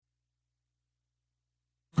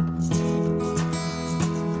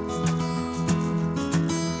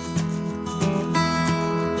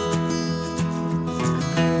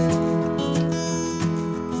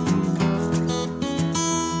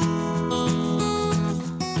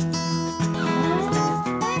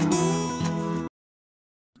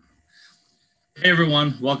Hey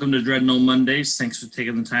everyone, welcome to Dreadnought Mondays. Thanks for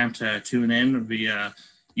taking the time to tune in via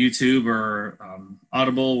YouTube or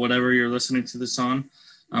Audible, whatever you're listening to this on.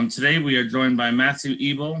 Today we are joined by Matthew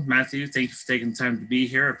Ebel. Matthew, thank you for taking the time to be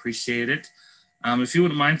here. I appreciate it. If you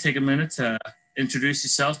wouldn't mind, take a minute to introduce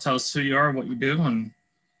yourself, tell us who you are, what you do, and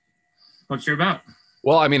what you're about.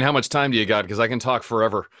 Well, I mean, how much time do you got? Because I can talk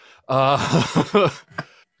forever. Uh,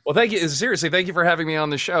 well, thank you. Seriously, thank you for having me on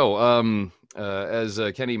the show. As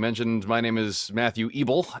Kenny mentioned, my name is Matthew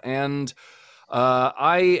Ebel, and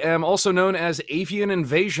I am also known as Avian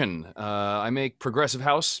Invasion. I make progressive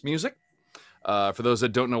house music. For those that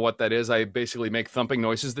don't know what that is, I basically make thumping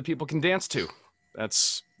noises that people can dance to.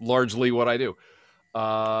 That's largely what I do.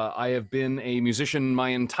 I have been a musician my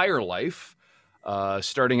entire life.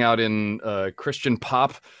 Starting out in Christian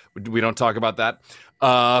pop. We don't talk about that.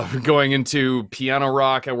 Going into piano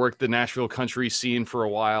rock. I worked the Nashville country scene for a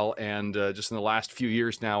while, and just in the last few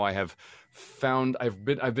years now, I've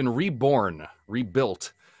been reborn,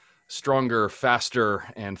 rebuilt, stronger,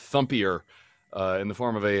 faster, and thumpier in the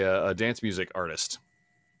form of a dance music artist.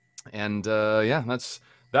 And yeah,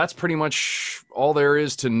 that's pretty much all there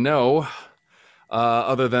is to know,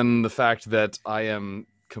 other than the fact that I am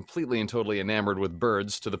completely and totally enamored with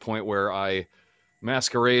birds to the point where I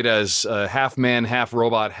masquerade as half man, half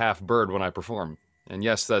robot, half bird when I perform. And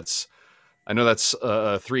yes, I know that's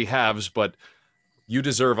three halves, but you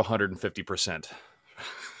deserve 150%.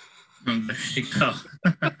 There you go.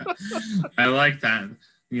 I like that.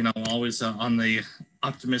 Always on the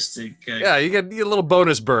optimistic. Yeah, you get a little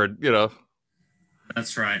bonus bird,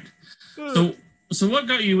 That's right. So what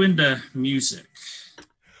got you into music?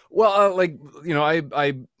 Well,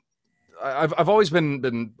 I've always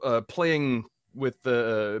been playing with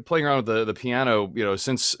playing around with the piano,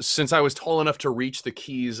 since I was tall enough to reach the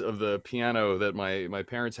keys of the piano that my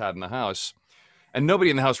parents had in the house, and nobody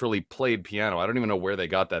in the house really played piano. I don't even know where they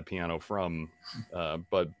got that piano from,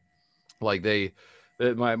 but like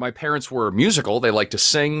my parents were musical. They liked to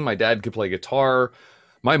sing. My dad could play guitar.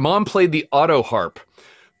 My mom played the auto harp.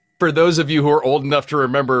 For those of you who are old enough to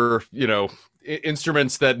remember,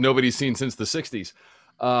 instruments that nobody's seen since the 60s.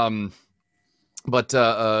 I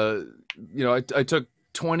took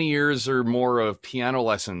 20 years or more of piano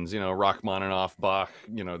lessons, Rachmaninoff, Bach,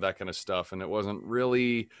 that kind of stuff. And it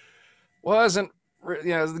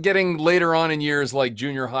getting later on in years, like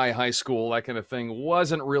junior high, high school, that kind of thing,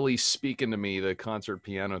 wasn't really speaking to me, the concert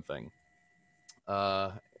piano thing.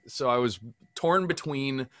 So I was torn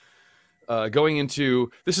between going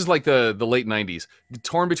into, this is like the late 90s,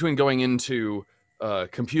 torn between going into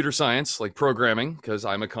computer science, like programming, because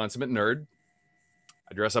I'm a consummate nerd.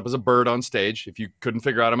 I dress up as a bird on stage. If you couldn't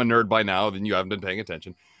figure out I'm a nerd by now, then you haven't been paying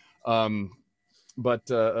attention. But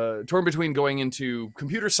torn between going into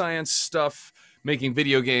computer science stuff, making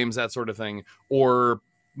video games, that sort of thing, or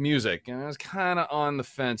music. And I was kind of on the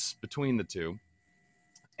fence between the two.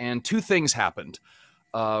 And two things happened.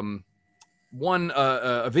 One,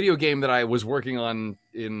 a video game that I was working on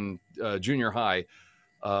in junior high,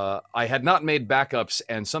 I had not made backups,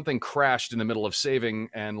 and something crashed in the middle of saving,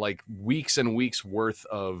 and like weeks and weeks worth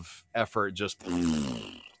of effort just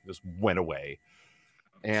went away.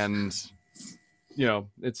 And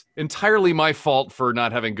it's entirely my fault for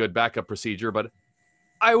not having good backup procedure, but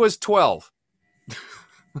I was 12.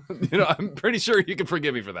 I'm pretty sure you can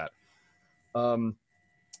forgive me for that. And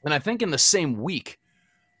I think in the same week,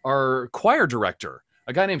 our choir director,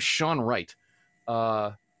 a guy named Sean Wright,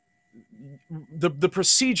 the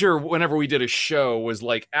procedure whenever we did a show was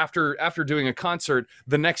like after doing a concert,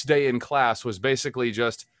 the next day in class was basically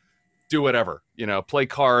just do whatever, play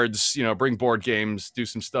cards, bring board games, do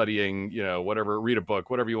some studying, whatever, read a book,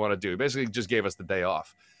 whatever you want to do. Basically just gave us the day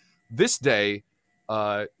off. This day,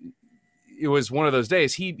 it was one of those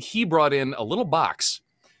days. He brought in a little box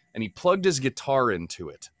and he plugged his guitar into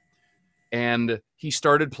it. And he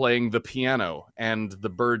started playing the piano and the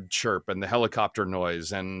bird chirp and the helicopter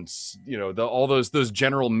noise and all those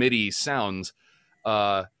general MIDI sounds.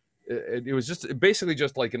 It was just basically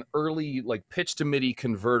just like an early like pitch to MIDI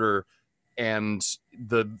converter, and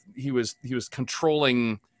he was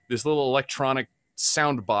controlling this little electronic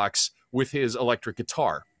sound box with his electric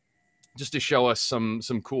guitar, just to show us some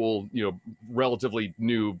cool relatively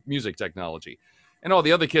new music technology. And all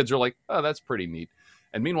the other kids are like, oh, that's pretty neat.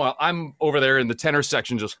 And meanwhile, I'm over there in the tenor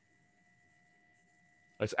section just...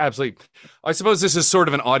 That's absolutely... I suppose this is sort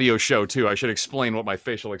of an audio show, too. I should explain what my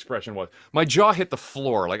facial expression was. My jaw hit the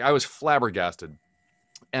floor. Like, I was flabbergasted.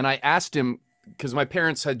 And I asked him, because my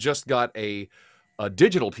parents had just got a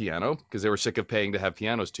digital piano, because they were sick of paying to have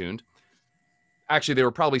pianos tuned. Actually, they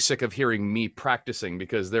were probably sick of hearing me practicing,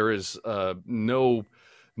 because there is no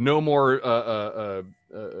no more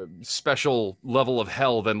special level of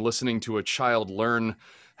hell than listening to a child learn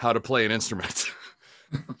how to play an instrument.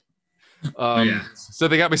 Yeah. So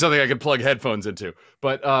they got me something I could plug headphones into.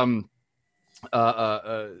 But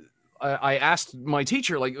I asked my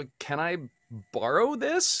teacher, like, can I borrow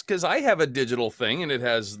this? Because I have a digital thing and it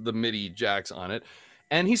has the MIDI jacks on it.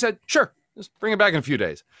 And he said, sure, just bring it back in a few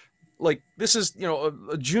days. Like, this is,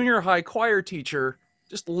 a junior high choir teacher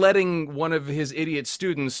just letting one of his idiot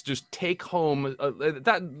students just take home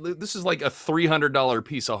this is like a $300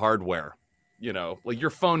 piece of hardware. Like your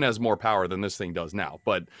phone has more power than this thing does now,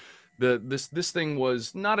 but this thing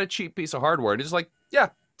was not a cheap piece of hardware. It's like, yeah,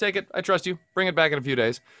 take it. I trust you. Bring it back in a few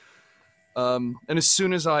days. And as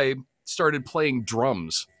soon as I started playing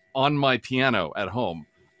drums on my piano at home,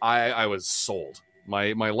 I was sold.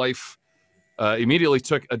 My life immediately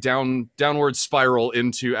took a downward spiral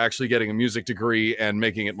into actually getting a music degree and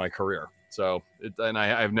making it my career. So,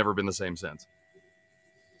 I've never been the same since.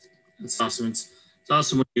 It's awesome. It's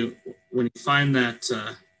awesome when you find that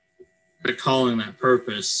calling, that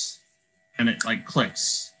purpose, and it like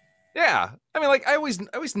clicks. Yeah, I mean, like I always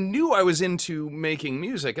knew I was into making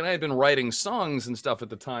music, and I had been writing songs and stuff at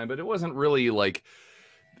the time, but it wasn't really like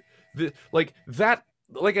that.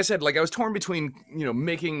 Like I said, like I was torn between,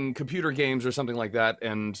 making computer games or something like that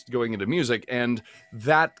and going into music. And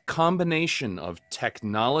that combination of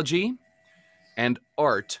technology and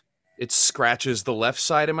art, it scratches the left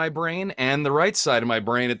side of my brain and the right side of my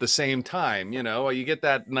brain at the same time. You get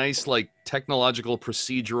that nice, like technological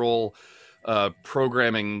procedural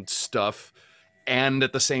programming stuff. And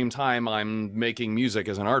at the same time, I'm making music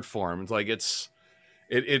as an art form. It's like,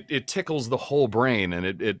 it tickles the whole brain,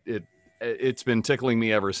 and it's been tickling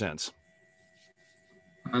me ever since.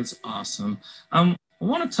 That's awesome. I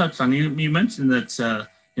want to touch on you. You mentioned that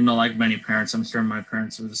like many parents, I'm sure my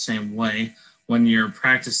parents are the same way. When you're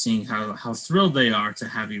practicing, how thrilled they are to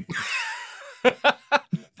have you.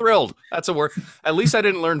 Thrilled. That's a word. At least I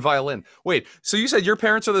didn't learn violin. Wait. So you said your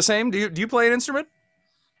parents are the same? Do you play an instrument?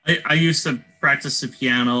 I used to practice the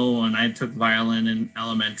piano, and I took violin in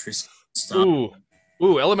elementary school.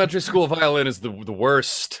 Ooh! Elementary school violin is the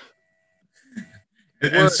worst.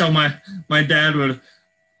 And so my dad would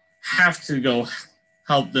have to go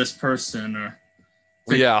help this person, or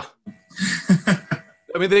yeah.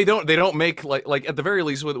 I mean, they don't make like at the very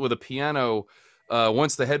least with a piano.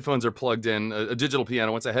 Once the headphones are plugged in, a digital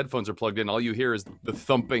piano, once the headphones are plugged in, all you hear is the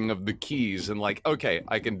thumping of the keys, and like, okay,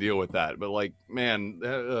 I can deal with that. But like, man,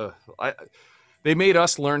 they made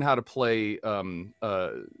us learn how to play an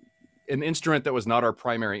instrument that was not our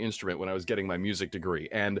primary instrument when I was getting my music degree,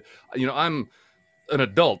 and I'm an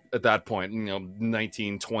adult at that point,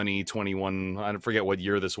 19, 20, 21, I forget what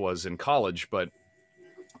year this was in college, but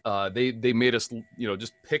they made us,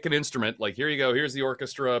 just pick an instrument, like, here you go, here's the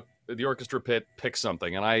orchestra pit, pick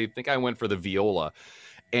something. And I think I went for the viola,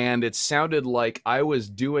 and it sounded like I was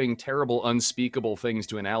doing terrible, unspeakable things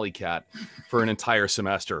to an alley cat for an entire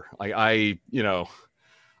semester. Like I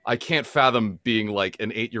can't fathom being like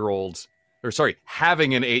having an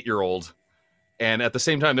 8-year-old. And at the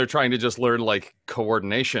same time, they're trying to just learn like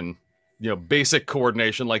coordination, basic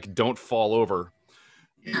coordination, like don't fall over.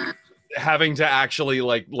 Having to actually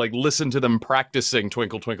like listen to them practicing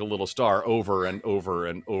Twinkle Twinkle Little Star over and over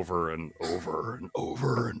and over and over and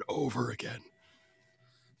over and over again.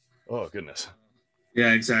 Oh goodness.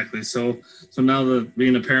 Yeah, exactly. So now that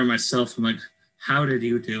being a parent myself, I'm like, how did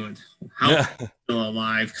you do it? How are you still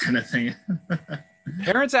alive, kind of thing.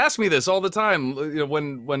 Parents ask me this all the time.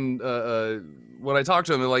 When I talk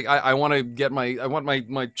to them, they're like, I want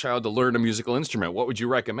my child to learn a musical instrument. What would you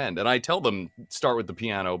recommend? And I tell them, start with the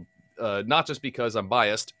piano, not just because I'm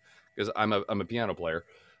biased, because I'm a piano player,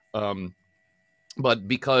 but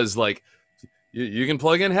because like you can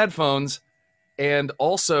plug in headphones, and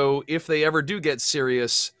also if they ever do get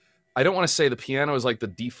serious, I don't want to say the piano is like the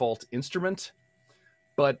default instrument,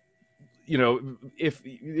 but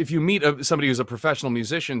if you meet somebody who's a professional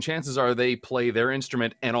musician, chances are they play their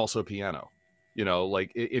instrument and also piano.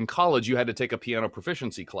 Like in college, you had to take a piano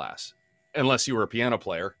proficiency class, unless you were a piano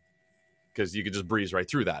player, because you could just breeze right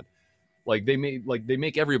through that. Like they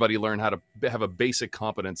make everybody learn how to have a basic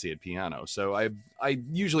competency at piano. So I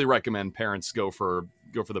usually recommend parents go for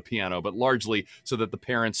the piano, but largely so that the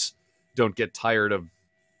parents don't get tired of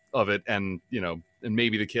it, and and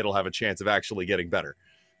maybe the kid will have a chance of actually getting better.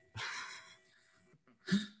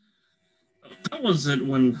 How was it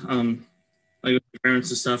when like with your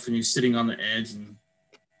parents and stuff, and you're sitting on the edge, and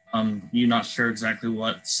you're not sure exactly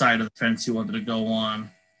what side of the fence you wanted to go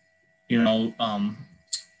on? How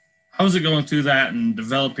was it going through that and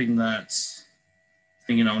developing that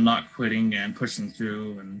not quitting and pushing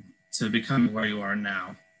through and to become where you are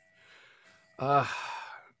now? Uh,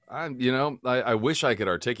 I wish I could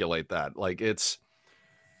articulate that. Like it's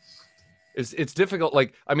difficult.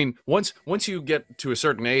 Like, I mean, once you get to a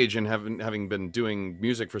certain age and having been doing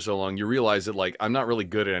music for so long, you realize that like I'm not really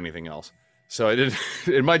good at anything else. So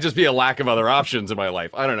it might just be a lack of other options in my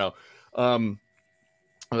life. I don't know.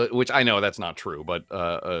 Which I know that's not true, but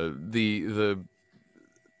the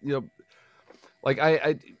you know like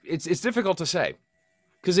I it's difficult to say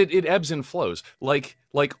because it ebbs and flows like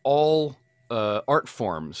all art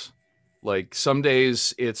forms. Like some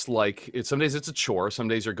days some days it's a chore, some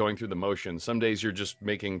days you're going through the motions, some days you're just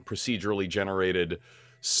making procedurally generated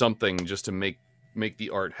something just to make the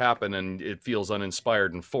art happen, and it feels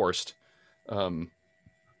uninspired and forced. um,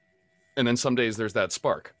 and then some days there's that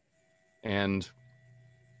spark, and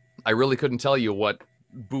I really couldn't tell you what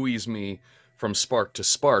buoys me from spark to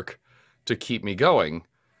spark to keep me going.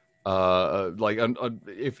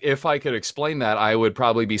 If I could explain that, I would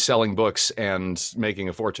probably be selling books and making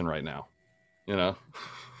a fortune right now. You know,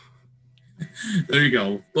 There you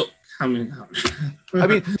go. Book coming out. I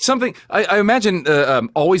mean, something I imagine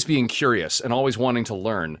always being curious and always wanting to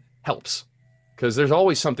learn helps because there's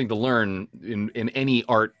always something to learn in any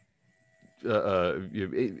art,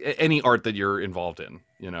 any art that you're involved in.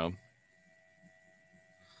 You know.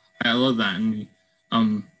 I love that, and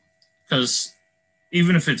because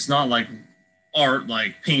even if it's not like art,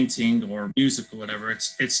 like painting or music or whatever,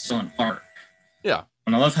 it's still an art. Yeah.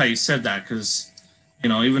 And I love how you said that because,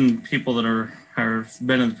 even people that have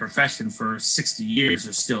been in the profession for 60 years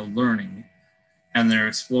are still learning and they're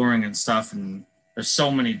exploring and stuff. And there's so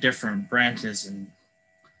many different branches and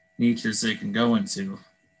niches they can go into.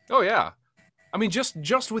 Oh yeah. I mean, just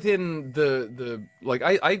within the like,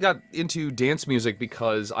 I got into dance music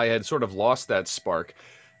because I had sort of lost that spark,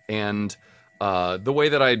 and the way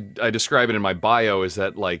that I describe it in my bio is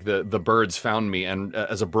that like the birds found me and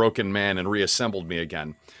as a broken man and reassembled me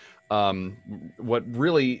again. What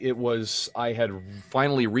really it was, I had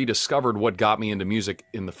finally rediscovered what got me into music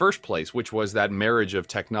in the first place, which was that marriage of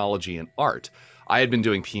technology and art. I had been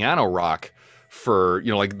doing piano rock for,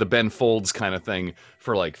 like the Ben Folds kind of thing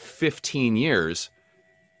for like 15 years.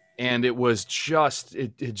 And it was just,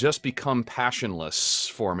 it had just become passionless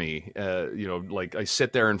for me. Like I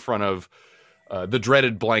sit there in front of the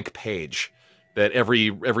dreaded blank page that every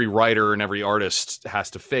writer and every artist has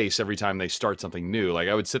to face every time they start something new. Like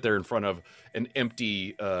I would sit there in front of an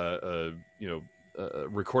empty,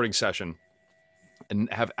 recording session and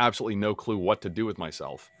have absolutely no clue what to do with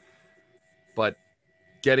myself. But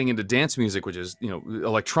getting into dance music, which is,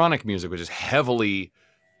 electronic music, which is heavily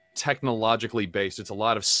technologically based, it's a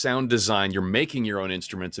lot of sound design. You're making your own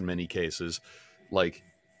instruments in many cases. Like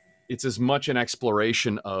it's as much an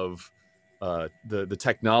exploration of the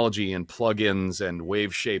technology and plugins and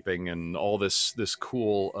wave shaping and all this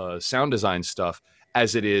cool sound design stuff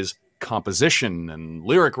as it is composition and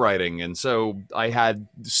lyric writing. And so I had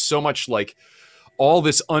so much like all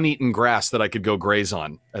this uneaten grass that I could go graze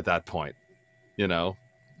on at that point,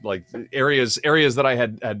 like areas that I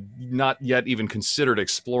had not yet even considered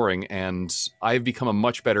exploring. And I've become a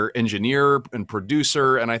much better engineer and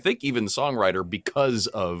producer, and I think even songwriter because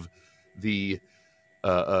of the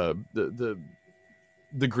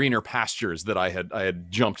greener pastures that I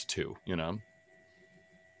had jumped to.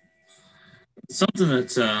 Something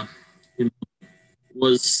that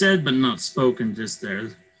was said but not spoken just there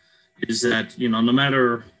is that, no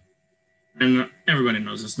matter, and everybody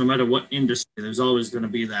knows this, no matter what industry, there's always going to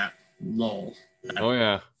be that lull,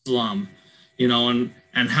 that slum,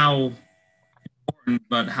 and how important,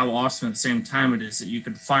 but how awesome at the same time it is that you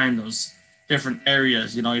can find those different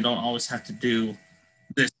areas. You don't always have to do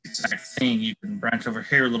this exact thing. You can branch over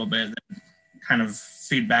here a little bit and kind of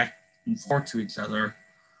feed back and forth to each other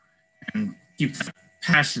and keep that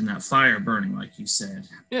passion, that fire burning, like you said.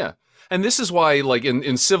 Yeah. And this is why, like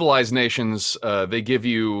in civilized nations, they give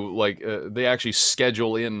you they actually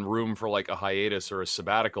schedule in room for like a hiatus or a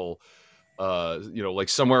sabbatical. Like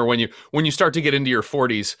somewhere when you start to get into your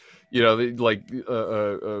 40s,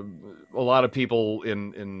 a lot of people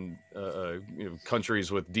in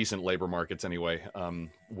countries with decent labor markets anyway,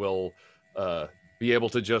 will be able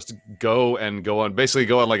to just go on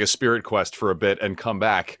like a spirit quest for a bit and come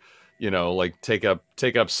back. Like take up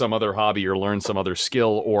some other hobby or learn some other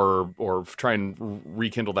skill or try and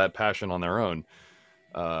rekindle that passion on their own.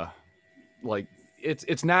 Like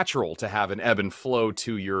it's natural to have an ebb and flow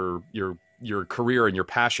to your career and your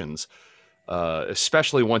passions,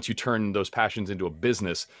 especially once you turn those passions into a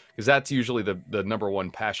business, because that's usually the number one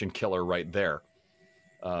passion killer right there.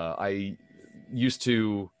 I used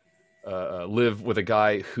to live with a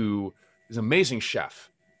guy who is an amazing chef.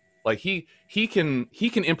 Like he can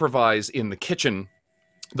improvise in the kitchen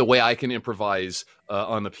the way I can improvise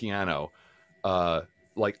on the piano.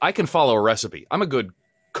 Like I can follow a recipe. I'm a good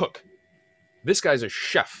cook. This guy's a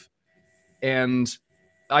chef, and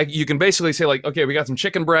you can basically say like, okay, we got some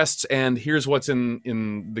chicken breasts, and here's what's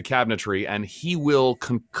in the cabinetry, and he will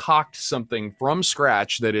concoct something from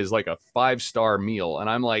scratch that is like a 5-star meal. And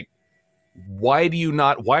I'm like, why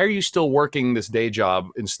are you still working this day job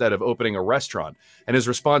instead of opening a restaurant? And his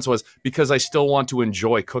response was, because I still want to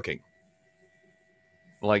enjoy cooking.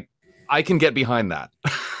 Like, I can get behind that.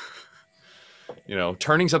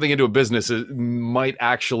 Turning something into a business might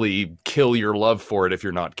actually kill your love for it if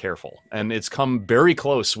you're not careful. And it's come very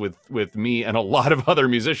close with me and a lot of other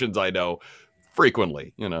musicians I know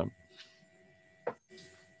frequently, Oh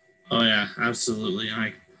yeah, absolutely.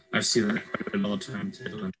 I've seen that quite a bit all the time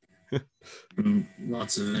too. In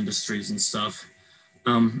lots of industries and stuff.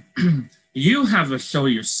 You have a show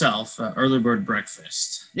yourself, Early Bird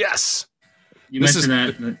Breakfast. Yes. You mentioned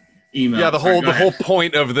that in the email. Yeah, the whole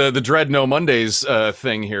point of the Dread No Mondays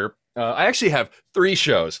thing here. I actually have 3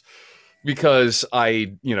 shows because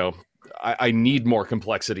I need more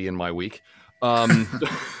complexity in my week.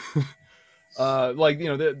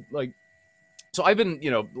 So I've been,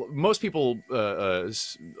 most people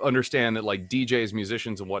understand that like DJs,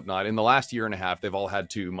 musicians and whatnot, in the last year and a half, they've all had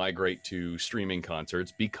to migrate to streaming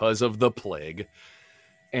concerts because of the plague.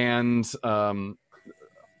 And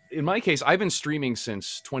in my case, I've been streaming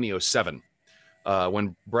since 2007,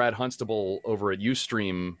 when Brad Hunstable over at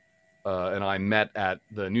Ustream and I met at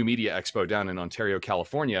the New Media Expo down in Ontario,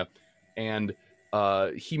 California. And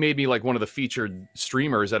he made me like one of the featured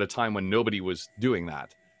streamers at a time when nobody was doing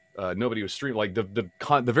that. Nobody was streaming. Like the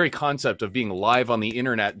very concept of being live on the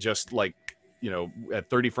internet, just like, at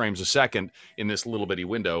 30 frames a second in this little bitty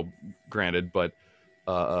window, granted, but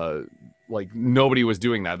like nobody was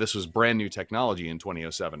doing that. This was brand new technology in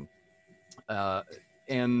 2007.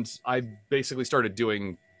 And I basically started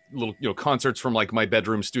doing little, concerts from like my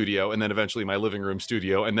bedroom studio, and then eventually my living room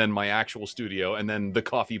studio, and then my actual studio, and then the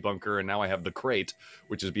coffee bunker. And now I have the crate,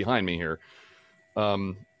 which is behind me here.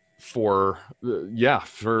 Wow,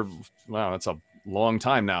 that's a long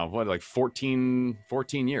time now. What, like 14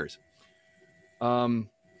 years.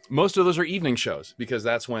 Most of those are evening shows because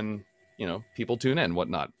that's when, people tune in,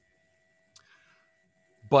 whatnot.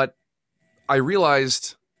 But I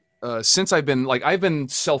realized since I've been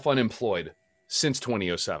self-unemployed since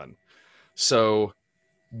 2007. So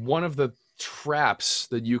one of the traps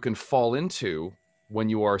that you can fall into when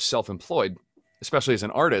you are self-employed, especially as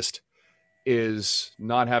an artist, is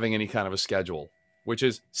not having any kind of a schedule, which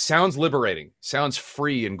sounds liberating, sounds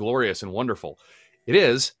free and glorious and wonderful. It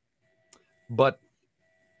is, but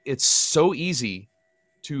it's so easy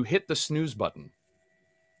to hit the snooze button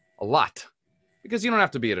a lot because you don't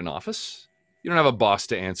have to be at an office. You don't have a boss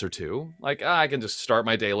to answer to. Like, I can just start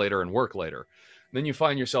my day later and work later. And then you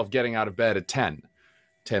find yourself getting out of bed at 10,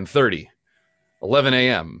 10:30, 11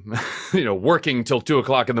 a.m., working till 2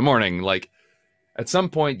 o'clock in the morning. Like, at some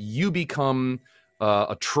point, you become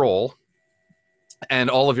a troll,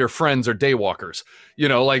 and all of your friends are daywalkers.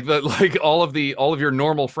 All of your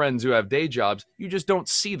normal friends who have day jobs, you just don't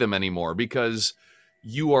see them anymore because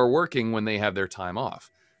you are working when they have their time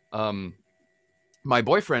off. My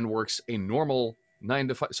boyfriend works a normal 9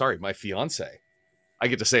 to 5. Sorry, my fiance. I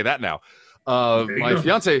get to say that now. My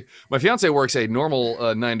fiance works a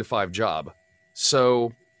normal 9 to 5 job.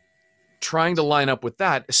 So trying to line up with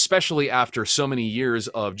that, especially after so many years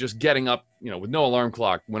of just getting up, with no alarm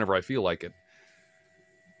clock whenever I feel like it,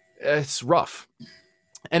 it's rough.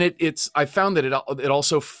 And I found that it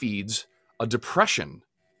also feeds a depression.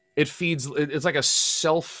 It's like a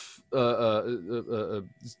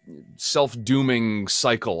self-dooming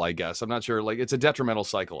cycle, I guess. I'm not sure. Like, it's a detrimental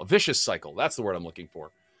cycle, a vicious cycle. That's the word I'm looking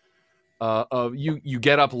for. You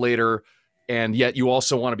get up later, and yet you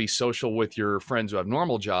also want to be social with your friends who have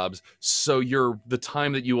normal jobs. So the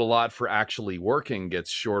time that you allot for actually working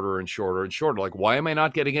gets shorter and shorter and shorter. Like, why am I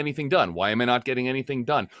not getting anything done? Why am I not getting anything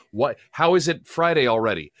done? How is it Friday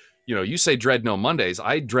already? You say dread no Mondays.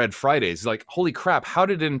 I dread Fridays. Like, holy crap, how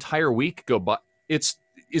did an entire week go by? Is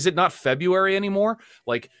it not February anymore?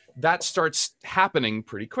 Like, that starts happening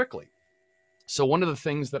pretty quickly. So one of the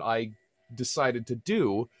things that I decided to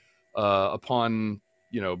do upon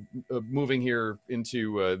moving here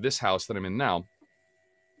into this house that I'm in now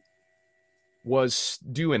was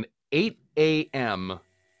do an 8 a.m.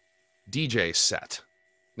 DJ set.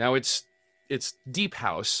 Now it's deep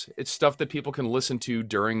house. It's stuff that people can listen to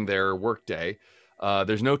during their workday.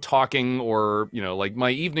 There's no talking or, like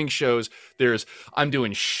my evening shows, I'm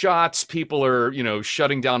doing shots. People are,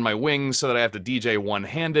 shutting down my wings so that I have to DJ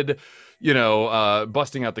one-handed,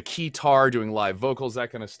 busting out the keytar, doing live vocals,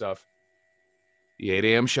 that kind of stuff. The 8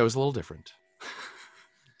 a.m. show is a little different.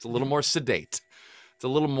 It's a little more sedate. It's a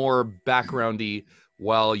little more backgroundy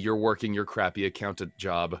while you're working your crappy accountant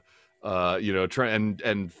job, trying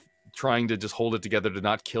to just hold it together to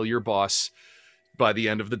not kill your boss by the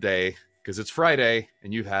end of the day, because it's Friday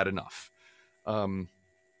and you've had enough. And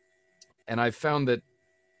I've found that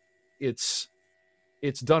it's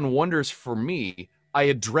done wonders for me. I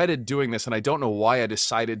had dreaded doing this, and I don't know why I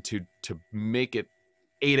decided to make it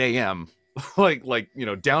 8 a.m. like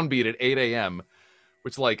downbeat at 8 a.m.,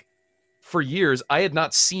 which, like, for years I had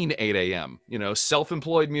not seen 8 a.m.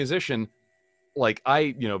 Self-employed musician, like,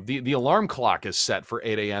 the alarm clock is set for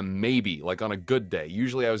 8 a.m. maybe, like, on a good day.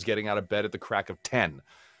 Usually I was getting out of bed at the crack of 10.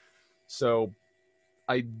 So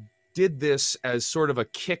I did this as sort of a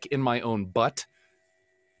kick in my own butt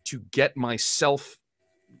to get myself,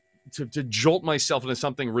 to jolt myself into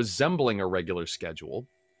something resembling a regular schedule.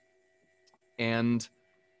 And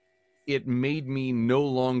it made me no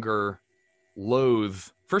longer loathe,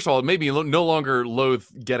 first of all, it made me no longer loathe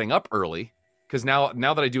getting up early, because now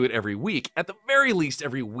that I do it every week, at the very least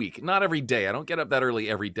every week, not every day, I don't get up that early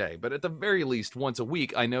every day, but at the very least once a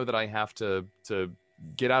week, I know that I have to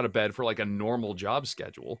get out of bed for like a normal job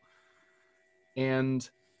schedule. And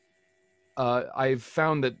I've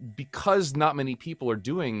found that because not many people are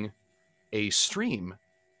doing a stream,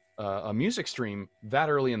 a music stream that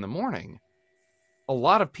early in the morning, a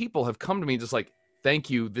lot of people have come to me just like,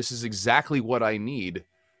 thank you, this is exactly what I need.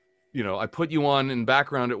 I put you on in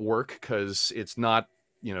background at work because it's not,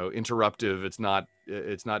 interruptive. It's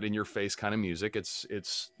not in your face kind of music.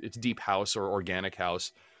 It's deep house or organic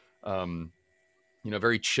house,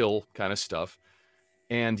 very chill kind of stuff.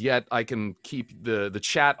 And yet I can keep the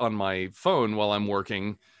chat on my phone while I'm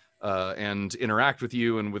working, and interact with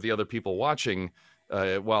you and with the other people watching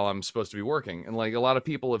while I'm supposed to be working. And like a lot of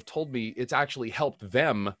people have told me, it's actually helped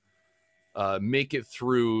them make it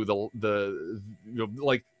through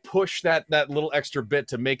like push that little extra bit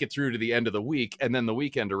to make it through to the end of the week, and then the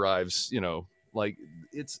weekend arrives. Like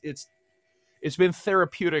it's been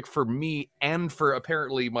therapeutic for me and for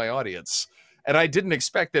apparently my audience. And I didn't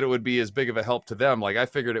expect that it would be as big of a help to them. Like I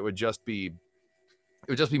figured it would just be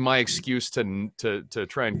my excuse to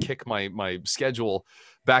try and kick my schedule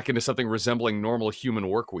back into something resembling normal human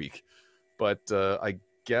work week. But I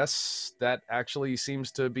guess that actually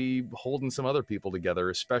seems to be holding some other people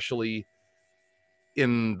together, especially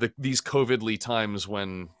in these COVID-ly times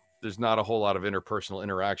when there's not a whole lot of interpersonal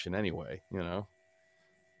interaction anyway. The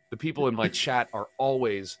people in my chat are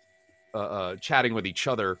always chatting with each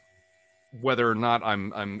other, whether or not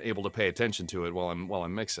I'm able to pay attention to it while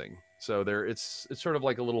I'm mixing. So it's sort of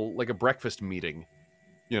like a breakfast meeting,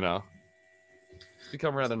 It's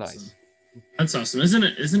become rather nice. That's awesome. Isn't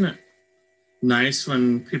it nice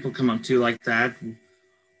when people come up to you like that?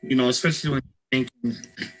 Especially when you're thinking,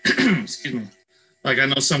 excuse me. Like I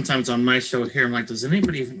know sometimes on my show here, I'm like, does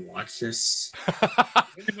anybody even watch this?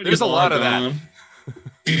 There's a lot of that.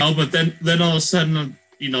 But then all of a sudden,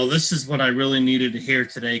 this is what I really needed to hear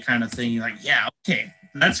today, kind of thing. You're like, yeah, okay,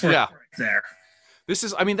 that's right there. This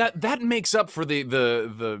is, that makes up for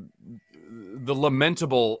the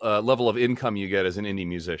lamentable level of income you get as an indie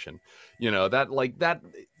musician. That's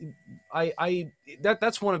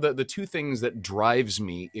one of the two things that drives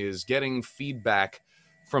me, is getting feedback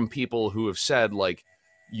from people who have said, like,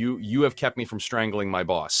 you have kept me from strangling my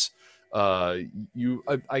boss. I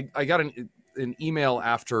got an email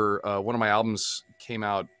after one of my albums came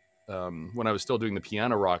out, when I was still doing the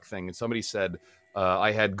piano rock thing, and somebody said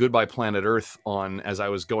I had Goodbye Planet Earth on as I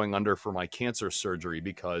was going under for my cancer surgery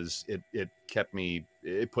because it put me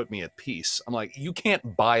at peace. I'm like, you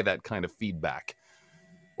can't buy that kind of feedback.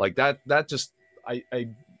 Like that just, I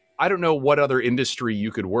don't know what other industry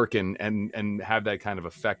you could work in and have that kind of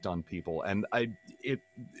effect on people. And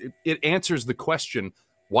it answers the question,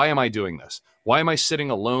 why am I doing this? Why am I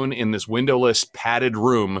sitting alone in this windowless padded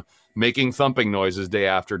room making thumping noises day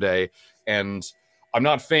after day? And I'm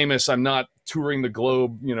not famous. I'm not touring the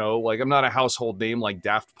globe, like I'm not a household name like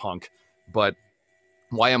Daft Punk, but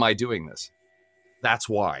why am I doing this? That's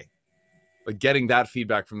why. But getting that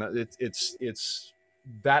feedback from that, it's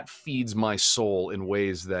that feeds my soul in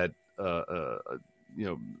ways that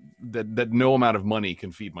that no amount of money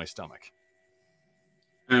can feed my stomach.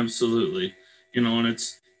 Absolutely. And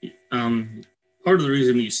it's part of the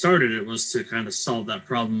reason you started it was to kind of solve that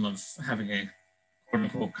problem of having a quote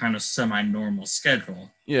unquote kind of semi-normal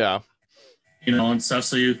schedule. Yeah. and stuff.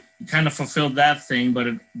 So you kind of fulfilled that thing, but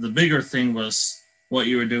the bigger thing was what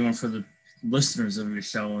you were doing for the listeners of your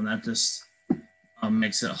show, and that just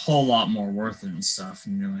makes it a whole lot more worth it and stuff.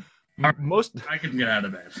 And you're like, I can get out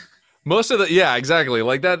of bed. Most of the, yeah, exactly.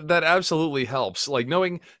 Like that absolutely helps. Like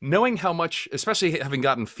knowing how much, especially having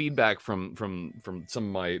gotten feedback from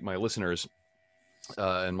some of my listeners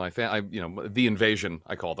and my fan, the invasion,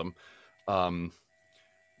 I call them.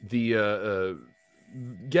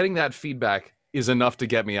 Getting that feedback is enough to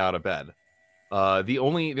get me out of bed. The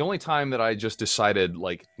only time that I just decided,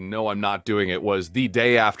 like, no, I'm not doing it, was the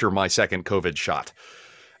day after my second COVID shot.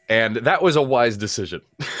 And that was a wise decision.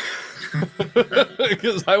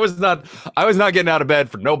 Because I was not getting out of bed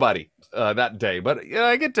for nobody that day. But yeah,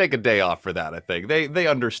 I could take a day off for that, I think. They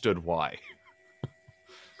understood why.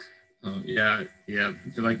 Oh, yeah. They're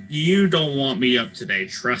like, you don't want me up today,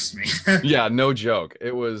 trust me. Yeah, no joke.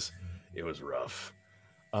 It was rough.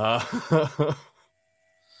 Well,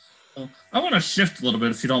 I want to shift a little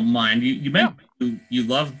bit, if you don't mind. You mentioned you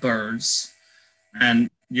love birds and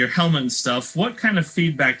your helmet and stuff. What kind of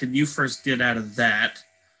feedback did you first get out of that?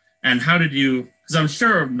 And how did you, because I'm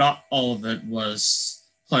sure not all of it was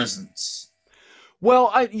pleasant.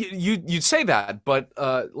 Well, you'd say that, but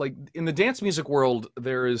like in the dance music world,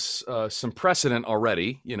 there is some precedent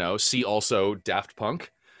already. See also Daft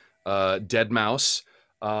Punk, Deadmau5,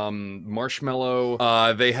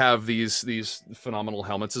 Marshmello. They have these phenomenal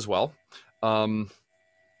helmets as well.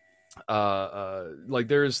 Like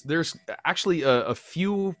there's actually a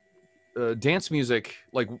few dance music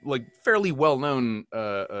like fairly well known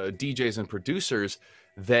DJs and producers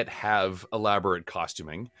that have elaborate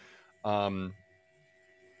costuming.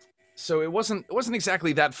 So it wasn't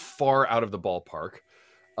exactly that far out of the ballpark.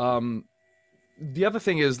 The other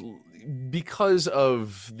thing is, because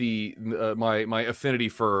of my affinity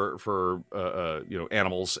for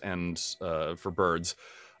animals and for birds,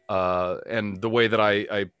 and the way that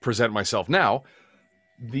I present myself now,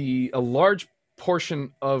 a large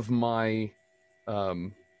portion of my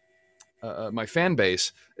my fan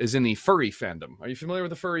base is in the furry fandom. Are you familiar with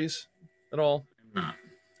the furries at all? Not.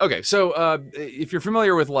 Okay, so if you're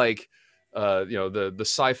familiar with like the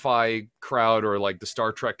sci-fi crowd or like the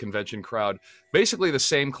Star Trek convention crowd, basically the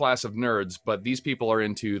same class of nerds, but these people are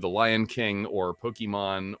into the Lion King or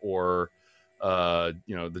Pokemon or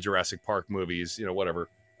the Jurassic Park movies, whatever.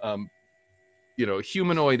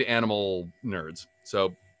 Humanoid animal nerds.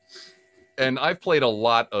 So, and I've played a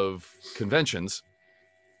lot of conventions.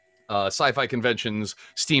 Sci-fi conventions,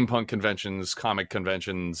 steampunk conventions, comic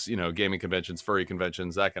conventions, gaming conventions, furry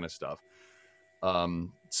conventions, that kind of stuff.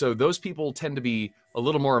 So those people tend to be a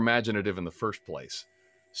little more imaginative in the first place.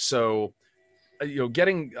 So, I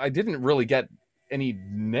didn't really get any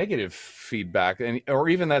negative feedback, or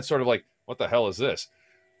even that sort of like, what the hell is this?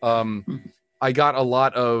 I got a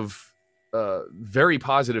lot of very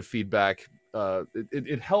positive feedback.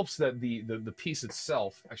 It helps that the piece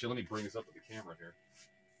itself. Actually, let me bring this up to the camera here.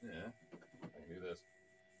 Yeah, I can do this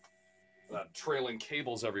without trailing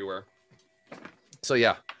cables everywhere. So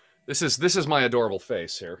yeah, this is my adorable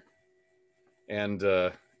face here, and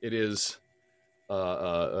it is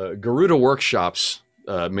Garuda Workshops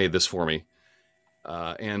made this for me,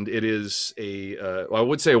 and it is I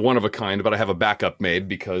would say a one of a kind, but I have a backup made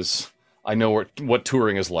because I know what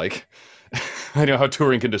touring is like. I know how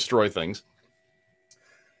touring can destroy things.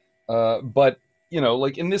 But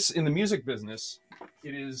like in the music business,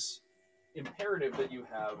 it is imperative that you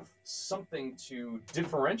have something to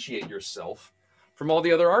differentiate yourself from all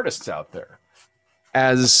the other artists out there.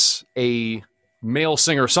 As a male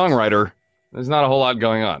singer-songwriter, there's not a whole lot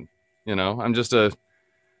going on. I'm just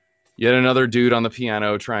yet another dude on the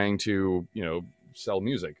piano trying to, sell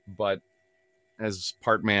music. But as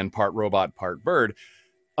part man, part robot, part bird,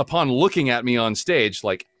 upon looking at me on stage,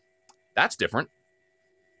 like, that's different.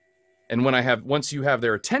 And once you have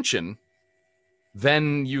their attention,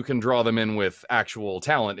 then you can draw them in with actual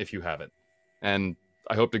talent if you have it. And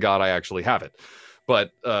I hope to God I actually have it.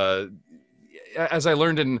 But as I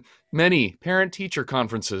learned in many parent-teacher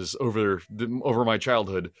conferences over my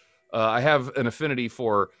childhood, I have an affinity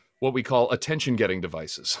for what we call attention-getting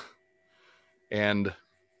devices. And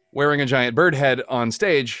wearing a giant bird head on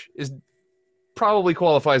stage probably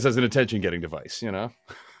qualifies as an attention-getting device,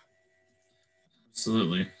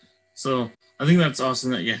 Absolutely. So I think that's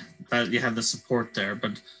awesome that you have the support there.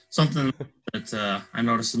 But something that I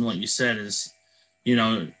noticed in what you said is,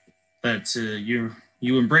 that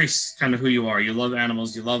you embrace kind of who you are. You love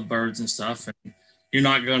animals, you love birds and stuff, and you're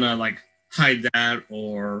not gonna like hide that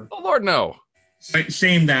or Lord no,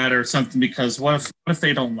 shame that or something, because what if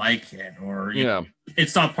they don't like it, or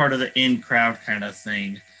it's not part of the in crowd kind of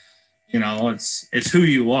thing. it's who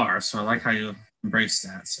you are. So I like how you embrace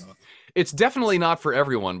that. So It's definitely not for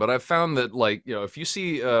everyone, but I've found that, like, if you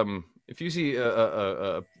see a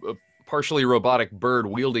partially robotic bird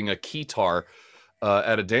wielding a keytar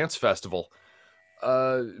at a dance festival,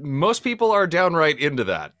 most people are downright into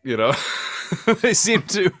that. They seem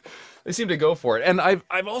to go for it. And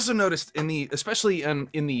I've also noticed especially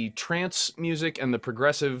in the trance music and the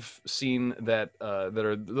progressive scene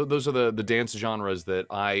those are the dance genres that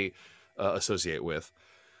I associate with.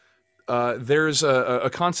 There's a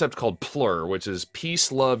concept called PLUR, which is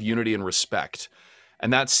peace, love, unity, and respect,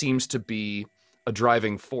 and that seems to be a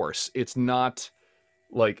driving force. It's not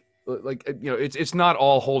it's not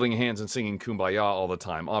all holding hands and singing "Kumbaya" all the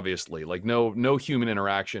time. Obviously, like no human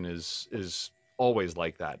interaction is always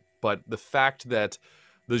like that. But the fact that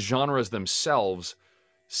the genres themselves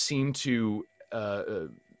seem to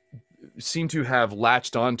have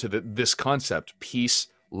latched onto this concept: peace,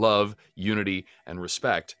 love, unity, and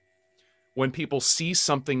respect. When people see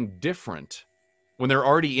something different, when they're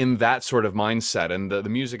already in that sort of mindset and the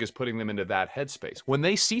music is putting them into that headspace, when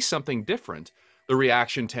they see something different, the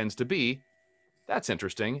reaction tends to be, that's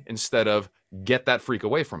interesting, instead of get that freak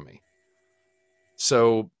away from me.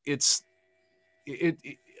 So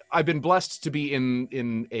I've been blessed to be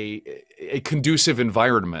in a conducive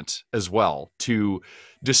environment as well to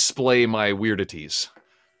display my weirdities,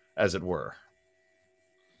 as it were.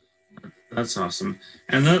 that's awesome.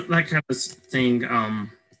 And that kind of thing,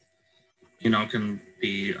 can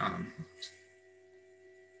be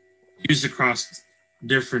used across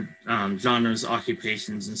different genres,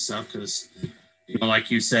 occupations, and stuff. Because, like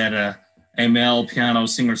you said, a male piano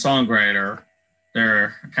singer-songwriter,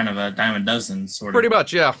 they're kind of a dime a dozen, sort of. Pretty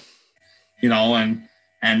much, yeah. And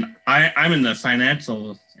I'm in the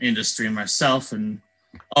financial industry myself, and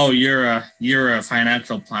you're a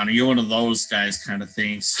financial planner. You're one of those guys, kind of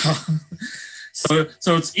thing. So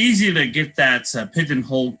it's easy to get that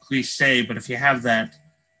pigeonhole cliche, but if you have that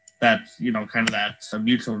kind of that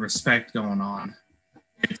mutual respect going on,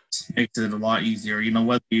 it makes it a lot easier.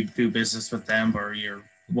 Whether you do business with them or you're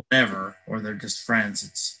whatever, or they're just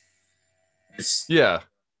friends, it's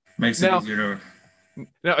makes it easier to.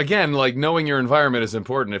 Now, again, like, knowing your environment is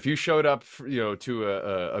important. If you showed up, to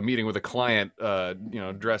a meeting with a client,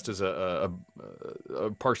 dressed as a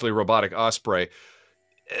partially robotic osprey,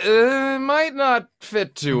 it might not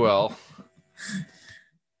fit too well.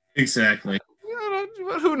 Exactly.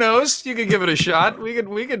 Who knows? You could give it a shot. We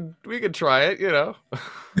could try it.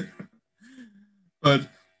 But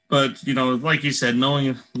like you said,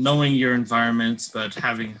 knowing your environments, but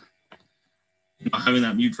having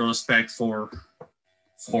that mutual respect for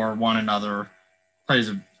one another plays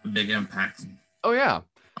a big impact. Oh yeah.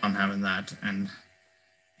 On having that, and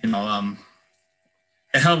it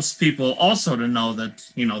helps people also to know that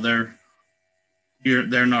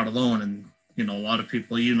they're not alone, and a lot of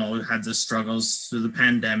people had the struggles through the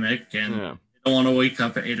pandemic, and they don't want to wake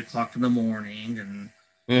up at 8 o'clock in the morning, and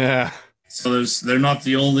so they're not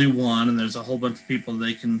the only one, and there's a whole bunch of people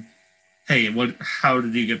they can, hey, how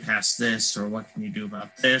did you get past this, or what can you do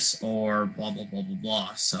about this, or blah blah blah blah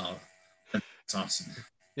blah. So that's awesome.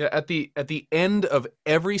 Yeah, at the end of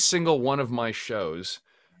every single one of my shows,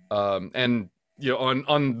 and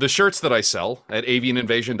on the shirts that I sell at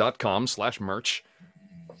avianinvasion.com/merch.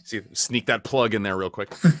 See, sneak that plug in there real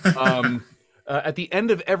quick. At the end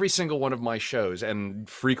of every single one of my shows, and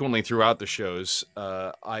frequently throughout the shows,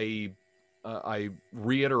 I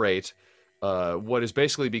reiterate what has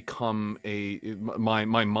basically become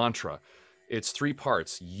my mantra. It's 3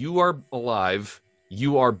 parts: you are alive,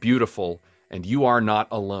 you are beautiful, and you are not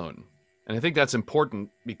alone. And I think that's important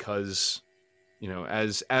because,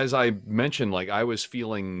 as I mentioned, like, I was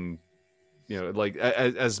feeling, like,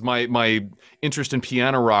 as my interest in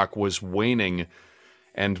piano rock was waning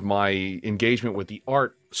and my engagement with the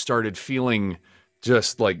art started feeling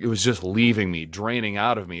just like it was just leaving me, draining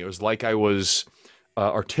out of me. It was like I was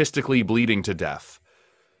artistically bleeding to death.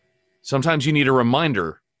 Sometimes you need a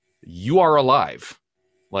reminder, you are alive.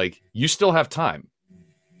 Like, you still have time.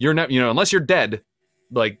 You're not, unless you're dead,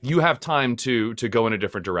 like, you have time to go in a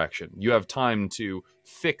different direction. You have time to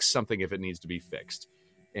fix something if it needs to be fixed.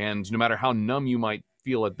 And no matter how numb you might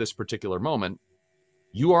feel at this particular moment,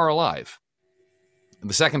 you are alive. And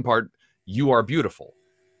the second part, you are beautiful.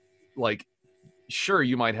 Like, sure,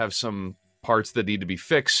 you might have some parts that need to be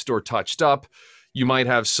fixed or touched up. You might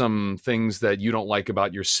have some things that you don't like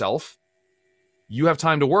about yourself. You have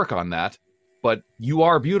time to work on that, but you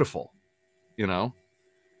are beautiful,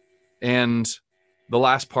 And the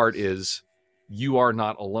last part is, you are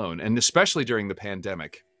not alone. And especially during the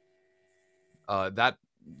pandemic, that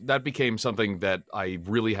that became something that I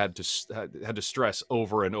really had to stress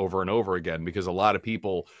over and over and over again, because a lot of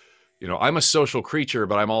people, I'm a social creature,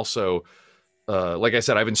 but I'm also, like I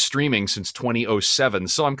said, I've been streaming since 2007,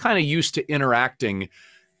 so I'm kind of used to interacting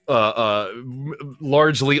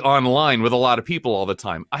largely online with a lot of people all the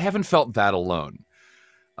time. I haven't felt that alone.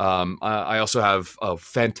 I also have a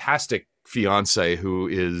fantastic fiance who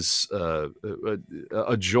is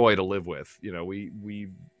a joy to live with.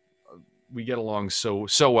 We get along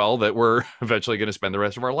so well that we're eventually going to spend the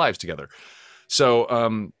rest of our lives together.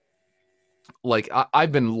 So, like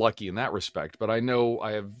I've been lucky in that respect, but I know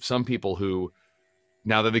I have some people who,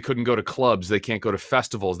 now that they couldn't go to clubs, they can't go to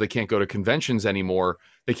festivals, they can't go to conventions anymore,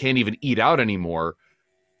 they can't even eat out anymore.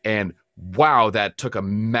 And wow, that took a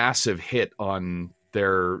massive hit on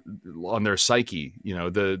their psyche.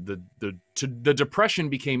 The depression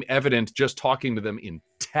became evident just talking to them in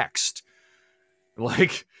text.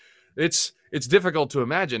 Like, it's difficult to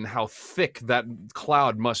imagine how thick that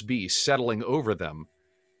cloud must be settling over them.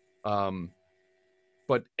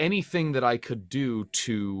 But anything that I could do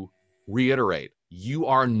to reiterate, you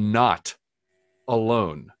are not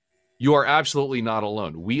alone. You are absolutely not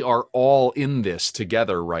alone. We are all in this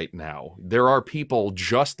together right now. There are people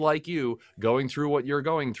just like you going through what you're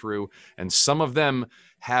going through, and some of them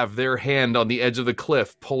have their hand on the edge of the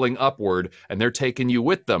cliff pulling upward, and they're taking you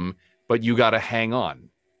with them, but you got to hang on.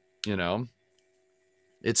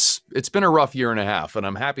 It's been a rough year and a half, and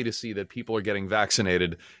I'm happy to see that people are getting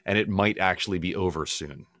vaccinated, and it might actually be over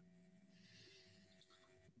soon.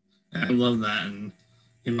 I love that. And,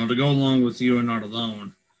 to go along with You Are Not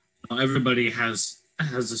Alone, everybody has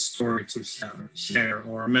a story to share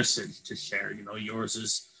or a message to share. Yours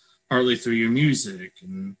is partly through your music,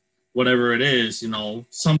 and whatever it is,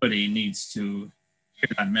 somebody needs to hear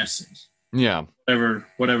that message. Yeah.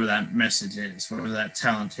 Whatever that message is, whatever that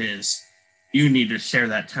talent is, you need to share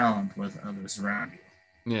that talent with others around you.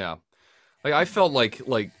 Yeah. Like I felt like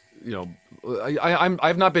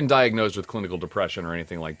I've not been diagnosed with clinical depression or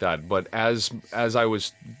anything like that, but as I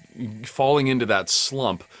was falling into that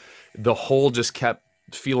slump, the hole just kept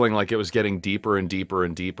feeling like it was getting deeper and deeper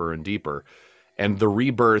and deeper and deeper. And the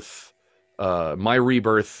rebirth, my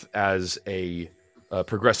rebirth as a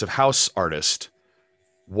progressive house artist,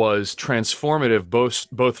 was transformative,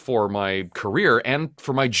 both for my career and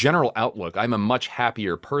for my general outlook. I'm a much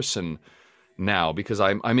happier person now because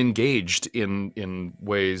I'm engaged in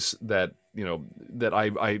ways that that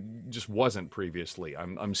I just wasn't previously.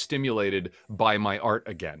 I'm stimulated by my art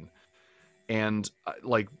again, and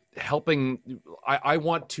like helping. I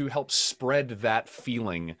want to help spread that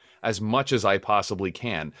feeling as much as I possibly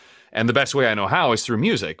can, and the best way I know how is through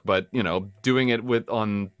music. But doing it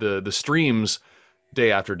on the streams day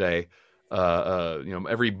after day,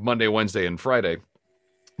 every Monday, Wednesday, and Friday,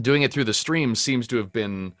 doing it through the streams seems to have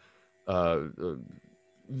been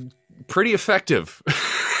pretty effective.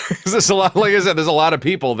 There's a lot, like I said, there's a lot of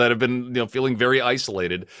people that have been feeling very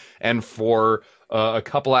isolated, and for a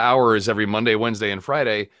couple of hours every Monday, Wednesday, and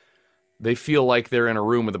Friday, they feel like they're in a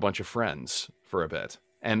room with a bunch of friends for a bit.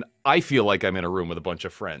 And I feel like I'm in a room with a bunch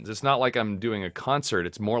of friends. It's not like I'm doing a concert.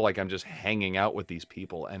 It's more like I'm just hanging out with these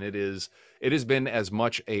people. And it has been as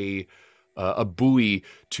much a buoy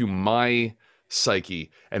to my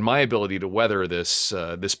psyche and my ability to weather this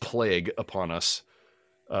plague upon us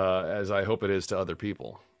as I hope it is to other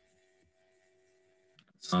people.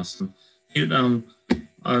 That's awesome. Dude,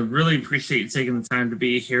 I really appreciate you taking the time to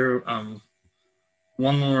be here.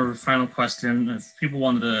 One more final question. If people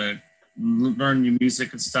wanted to learn your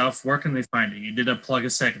music and stuff, where can they find you? You did a plug a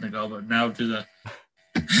second ago, but now do the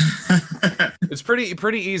It's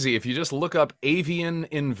pretty easy. If you just look up Avian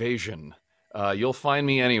Invasion, you'll find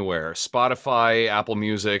me anywhere. Spotify, Apple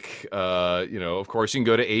Music, of course you can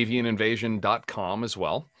go to avianinvasion.com as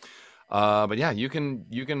well. But yeah, you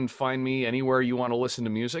can find me anywhere you want to listen to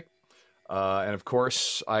music. And of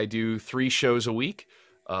course I do 3 shows a week.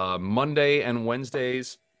 Monday and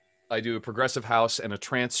Wednesdays I do a progressive house and a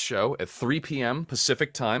trance show at 3 p.m.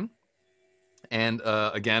 Pacific time. And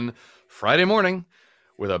again, Friday morning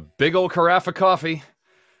with a big old carafe of coffee.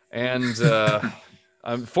 And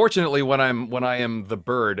unfortunately, when I am the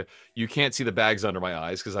bird, you can't see the bags under my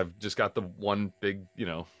eyes because I've just got the one big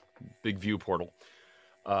view portal.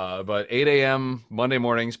 But 8 a.m. Monday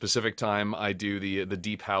mornings Pacific time, I do the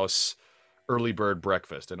Deep House early bird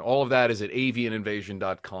breakfast. And all of that is at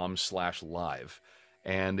avianinvasion.com/live.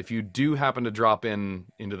 And if you do happen to drop into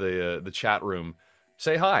the chat room,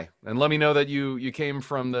 say hi and let me know that you came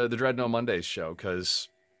from the Dreadnought Mondays show, because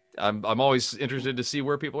I'm always interested to see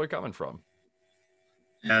where people are coming from.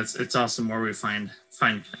 Yeah, it's awesome where we find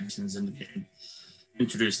connections and get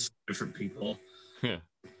introduced to different people. Yeah.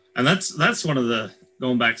 And that's one of the,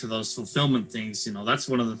 going back to those fulfillment things, that's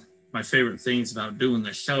one of my favorite things about doing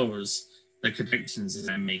the show is the connections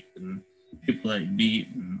that I make and people that you meet.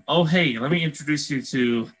 And, oh, hey, let me introduce you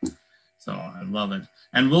to. So I love it.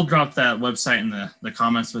 And we'll drop that website in the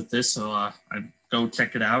comments with this. So I go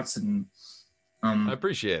check it out. And I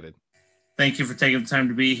appreciate it. thank you for taking the time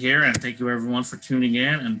to be here. And thank you, everyone, for tuning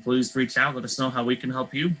in. And please reach out. Let us know how we can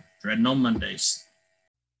help you. Dreading on Mondays.